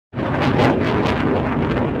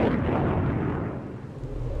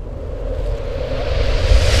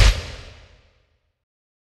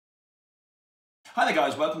Hi there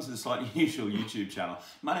guys, welcome to the Slightly Unusual YouTube channel.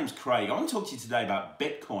 My name's Craig. I want to talk to you today about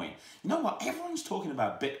Bitcoin. You know what? Everyone's talking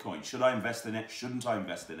about Bitcoin. Should I invest in it? Shouldn't I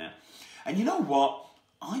invest in it? And you know what?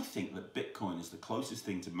 I think that Bitcoin is the closest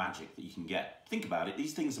thing to magic that you can get. Think about it.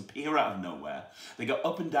 These things appear out of nowhere. They go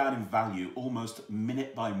up and down in value almost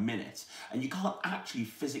minute by minute. And you can't actually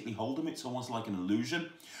physically hold them. It's almost like an illusion.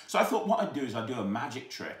 So I thought what I'd do is I'd do a magic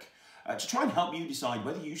trick to try and help you decide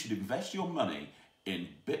whether you should invest your money in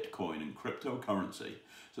Bitcoin and cryptocurrency.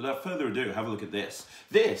 So without further ado, have a look at this.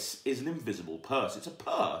 This is an invisible purse. It's a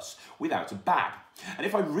purse without a bag. And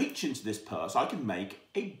if I reach into this purse, I can make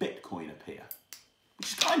a Bitcoin appear. Which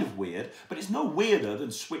is kind of weird, but it's no weirder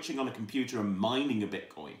than switching on a computer and mining a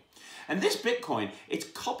Bitcoin. And this Bitcoin, it's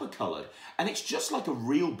copper colored, and it's just like a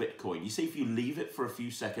real Bitcoin. You see, if you leave it for a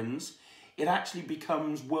few seconds, it actually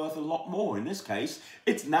becomes worth a lot more. In this case,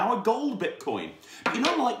 it's now a gold Bitcoin. But you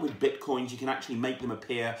know, like with Bitcoins, you can actually make them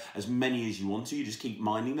appear as many as you want to. You just keep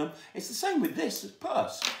mining them. It's the same with this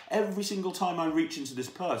purse. Every single time I reach into this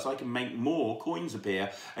purse, I can make more coins appear.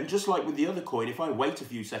 And just like with the other coin, if I wait a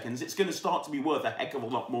few seconds, it's going to start to be worth a heck of a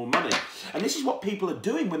lot more money. And this is what people are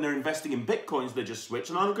doing when they're investing in Bitcoins. They're just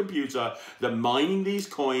switching on a computer. They're mining these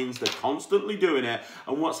coins. They're constantly doing it.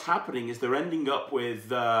 And what's happening is they're ending up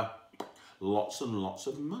with lots and lots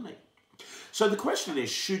of money. So the question is,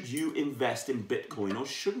 should you invest in Bitcoin or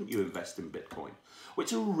shouldn't you invest in Bitcoin? Well,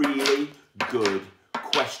 it's a really good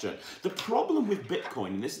question. The problem with Bitcoin,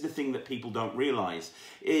 and this is the thing that people don't realize,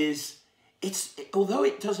 is although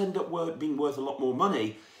it does end up being worth a lot more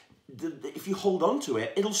money, if you hold on to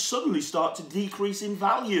it, it'll suddenly start to decrease in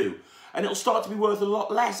value. And it'll start to be worth a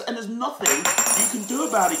lot less, and there's nothing you can do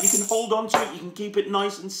about it. You can hold on to it, you can keep it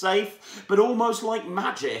nice and safe, but almost like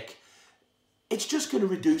magic, it's just going to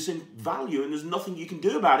reduce in value, and there's nothing you can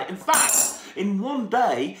do about it. In fact, in one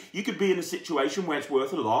day, you could be in a situation where it's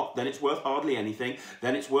worth a lot, then it's worth hardly anything,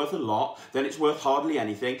 then it's worth a lot, then it's worth hardly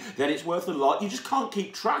anything, then it's worth a lot. You just can't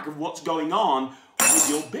keep track of what's going on with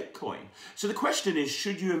your Bitcoin. So the question is,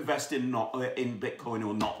 should you invest in Bitcoin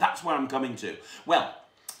or not? That's where I'm coming to. Well,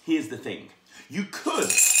 here's the thing. You could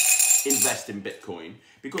invest in Bitcoin,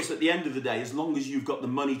 because at the end of the day, as long as you've got the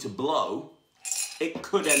money to blow, it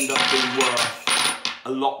could end up being worth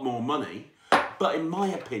a lot more money. But in my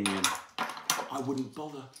opinion, I wouldn't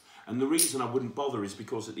bother. And the reason I wouldn't bother is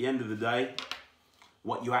because at the end of the day,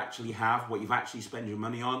 what you actually have, what you've actually spent your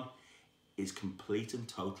money on, is complete and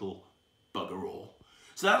total bugger all.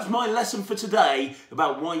 So that's my lesson for today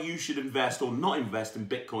about why you should invest or not invest in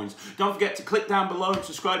Bitcoins. Don't forget to click down below and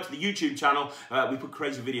subscribe to the YouTube channel. We put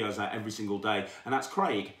crazy videos out every single day. And that's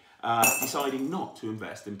Craig deciding not to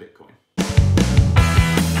invest in Bitcoin.